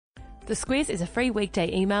The Squiz is a free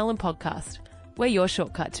weekday email and podcast. We're your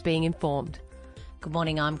shortcut to being informed. Good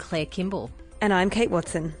morning, I'm Claire Kimball. And I'm Kate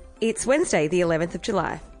Watson. It's Wednesday, the 11th of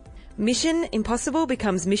July. Mission impossible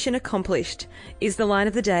becomes mission accomplished is the line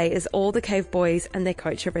of the day as all the Cave Boys and their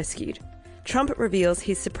coach are rescued. Trump reveals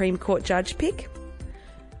his Supreme Court judge pick,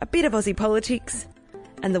 a bit of Aussie politics,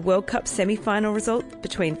 and the World Cup semi-final result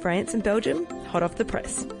between France and Belgium hot off the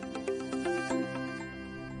press.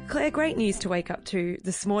 Claire, great news to wake up to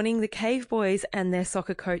this morning. The Cave Boys and their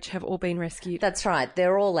soccer coach have all been rescued. That's right.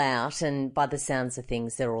 They're all out, and by the sounds of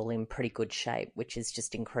things, they're all in pretty good shape, which is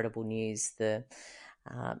just incredible news. The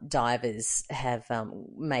divers have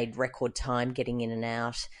made record time getting in and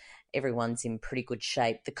out. Everyone's in pretty good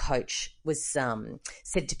shape. The coach was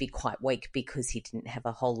said to be quite weak because he didn't have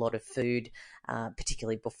a whole lot of food,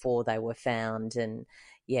 particularly before they were found. And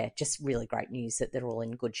yeah, just really great news that they're all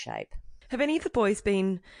in good shape. Have any of the boys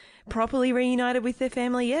been properly reunited with their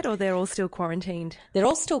family yet, or they're all still quarantined? They're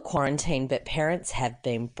all still quarantined, but parents have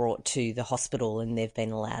been brought to the hospital and they've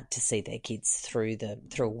been allowed to see their kids through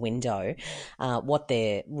a window. What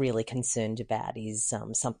they're really concerned about is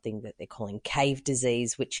something that they're calling cave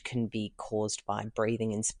disease, which can be caused by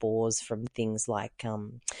breathing in spores from things like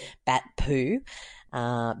bat poo.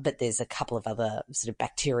 But there's a couple of other sort of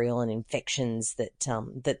bacterial and infections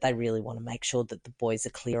that they really want to make sure that the boys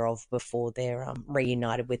are clear of before they're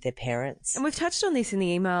reunited with their parents. And we've touched on this in the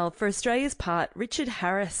email. For Australia's part, Richard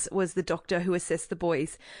Harris was the doctor who assessed the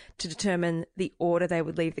boys to determine the order they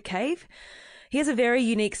would leave the cave. He has a very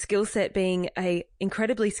unique skill set, being an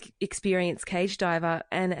incredibly experienced cage diver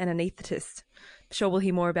and an anaesthetist. Sure, we'll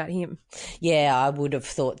hear more about him. Yeah, I would have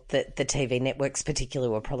thought that the TV networks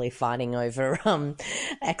particularly were probably fighting over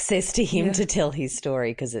access to him to tell his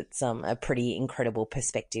story, because it's a pretty incredible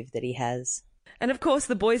perspective that he has. And of course,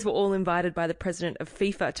 the boys were all invited by the president of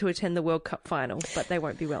FIFA to attend the World Cup final, but they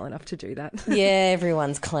won't be well enough to do that. Yeah,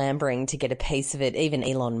 everyone's clambering to get a piece of it. Even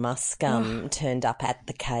Elon Musk turned up at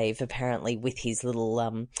the cave, apparently, with his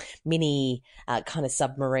little mini kind of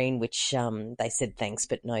submarine, which they said thanks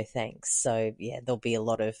but no thanks. So yeah, there'll be a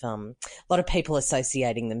lot of people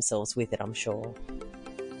associating themselves with it, I'm sure.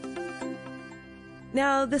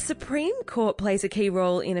 Now, the Supreme Court plays a key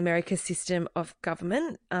role in America's system of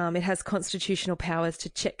government. It has constitutional powers to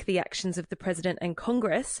check the actions of the president and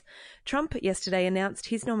Congress. Trump yesterday announced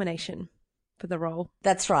his nomination for the role.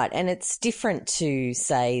 That's right. And it's different to,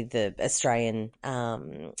 say, the Australian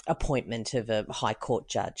appointment of a high court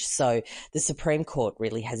judge. So the Supreme Court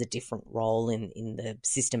really has a different role in the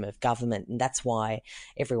system of government. And that's why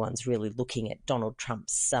everyone's really looking at Donald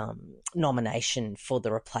Trump's nomination for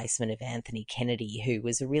the replacement of Anthony Kennedy, who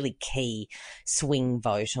was a really key swing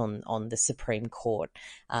vote on the Supreme Court.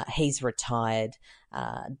 He's retired.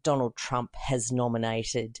 Donald Trump has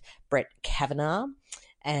nominated Brett Kavanaugh.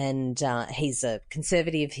 And he's a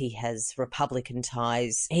conservative. He has Republican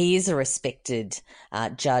ties. He is a respected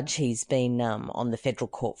judge. He's been on the federal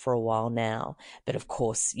court for a while now. But of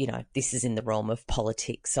course, you know, this is in the realm of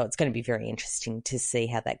politics. So it's going to be very interesting to see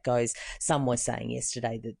how that goes. Some were saying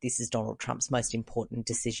yesterday that this is Donald Trump's most important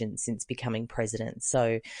decision since becoming president.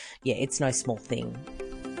 So, yeah, it's no small thing.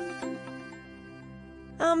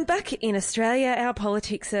 Back in Australia, our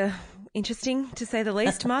politics are interesting, to say the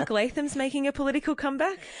least. Mark Latham's making a political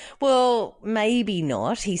comeback? Well, maybe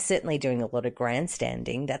not. He's certainly doing a lot of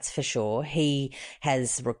grandstanding, that's for sure. He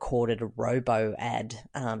has recorded a robo ad,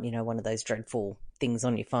 one of those dreadful things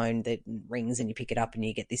on your phone that rings and you pick it up and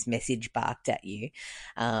you get this message barked at you,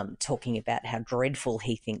 talking about how dreadful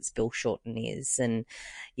he thinks Bill Shorten is. And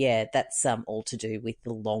yeah, that's all to do with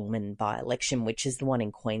the Longman by-election, which is the one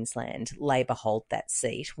in Queensland. Labor hold that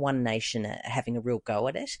seat. One Nation are having a real go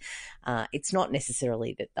at it. It's not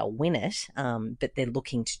necessarily that they'll win it, but they're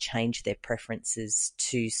looking to change their preferences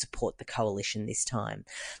to support the coalition this time.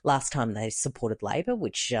 Last time they supported Labor,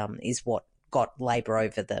 which is what got Labor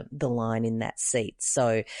over the line in that seat.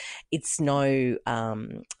 So it's no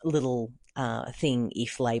little thing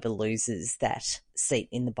if Labor loses that seat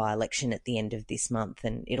in the by-election at the end of this month,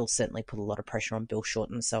 and it'll certainly put a lot of pressure on Bill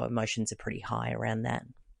Shorten, so emotions are pretty high around that.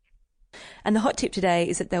 And the hot tip today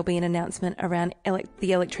is that there'll be an announcement around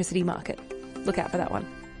the electricity market. Look out for that one.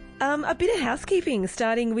 A bit of housekeeping,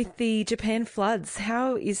 starting with the Japan floods.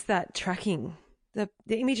 How is that tracking? The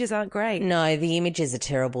images aren't great. No, the images are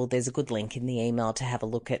terrible. There's a good link in the email to have a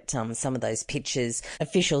look at some of those pictures.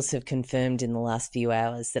 Officials have confirmed in the last few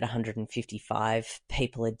hours that 155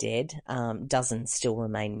 people are dead. Dozens still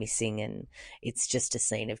remain missing, and it's just a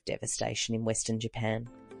scene of devastation in Western Japan.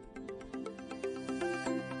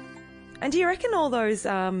 And do you reckon all those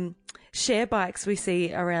share bikes we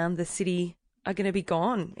see around the city are going to be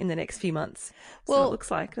gone in the next few months. So it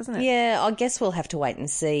looks like, doesn't it? Yeah, I guess we'll have to wait and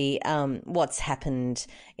see what's happened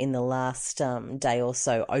in the last day or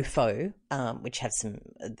so. OFO, which have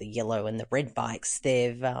the yellow and the red bikes,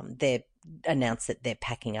 they've announced that they're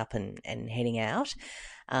packing up and heading out.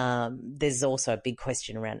 There's also a big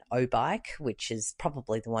question around O-Bike, which is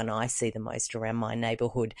probably the one I see the most around my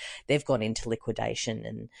neighbourhood. They've gone into liquidation.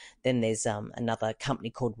 And then there's another company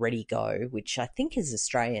called Ready Go, which I think is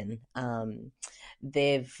Australian.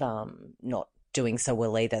 They've not doing so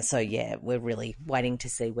well either. So, yeah, we're really waiting to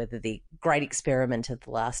see whether the great experiment of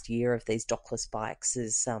the last year of these dockless bikes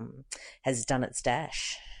has done its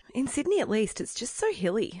dash. In Sydney, at least, it's just so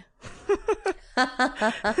hilly.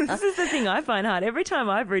 This is the thing I find hard. Every time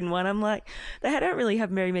I've ridden one, I'm like, they don't really have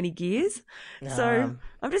very many gears. So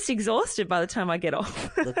I'm just exhausted by the time I get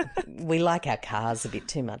off. Look, we like our cars a bit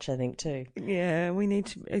too much, I think, too. Yeah, we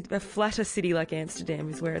need a flatter city like Amsterdam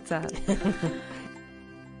is where it's at.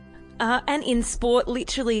 And in sport,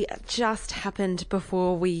 literally just happened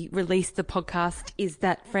before we released the podcast, is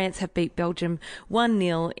that France have beat Belgium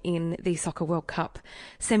 1-0 in the Soccer World Cup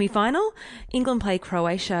semi-final. England play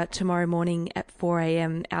Croatia tomorrow morning at 4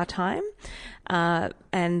 a.m. our time,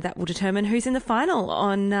 and that will determine who's in the final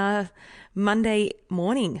on Monday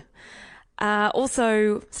morning.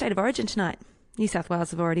 Also, State of Origin tonight. New South Wales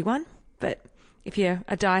have already won, but if you're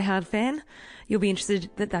a die-hard fan, you'll be interested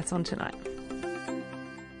that that's on tonight.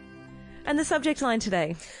 And the subject line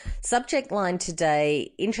today? Subject line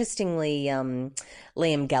today, interestingly,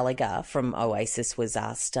 Liam Gallagher from Oasis was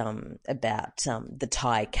asked about the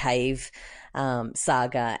Thai cave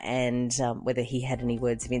saga and whether he had any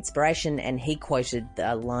words of inspiration, and he quoted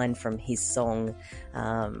a line from his song,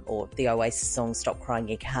 or the Oasis song, Stop Crying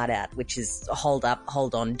Your Heart Out, which is hold up,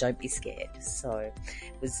 hold on, don't be scared. So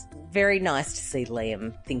it was very nice to see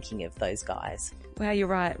Liam thinking of those guys. Wow, you're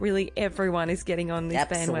right. Really, everyone is getting on this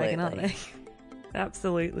bandwagon, aren't they?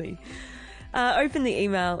 Absolutely. Open the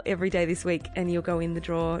email every day this week and you'll go in the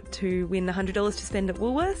draw to win $100 to spend at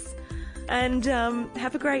Woolworths. And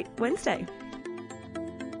have a great Wednesday.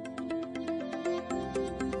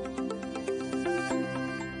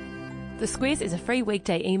 The Squiz is a free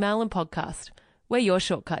weekday email and podcast. We're your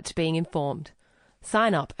shortcut to being informed.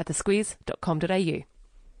 Sign up at thesquiz.com.au.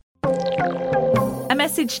 A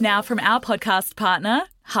message now from our podcast partner,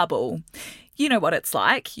 Hubble. You know what it's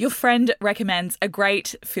like. Your friend recommends a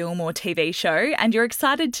great film or TV show and you're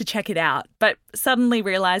excited to check it out, but suddenly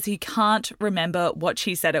realise you can't remember what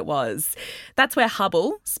she said it was. That's where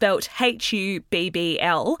Hubble, spelt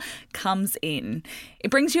H-U-B-B-L, comes in. It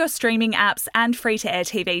brings your streaming apps and free-to-air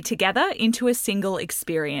TV together into a single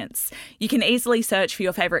experience. You can easily search for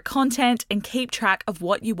your favourite content and keep track of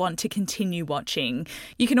what you want to continue watching.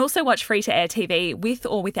 You can also watch free-to-air TV with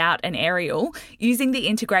or without an aerial using the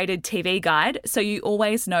integrated TV guide, so you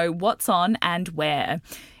always know what's on and where.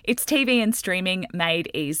 It's TV and streaming made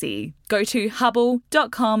easy. Go to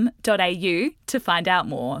hubble.com.au to find out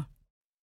more.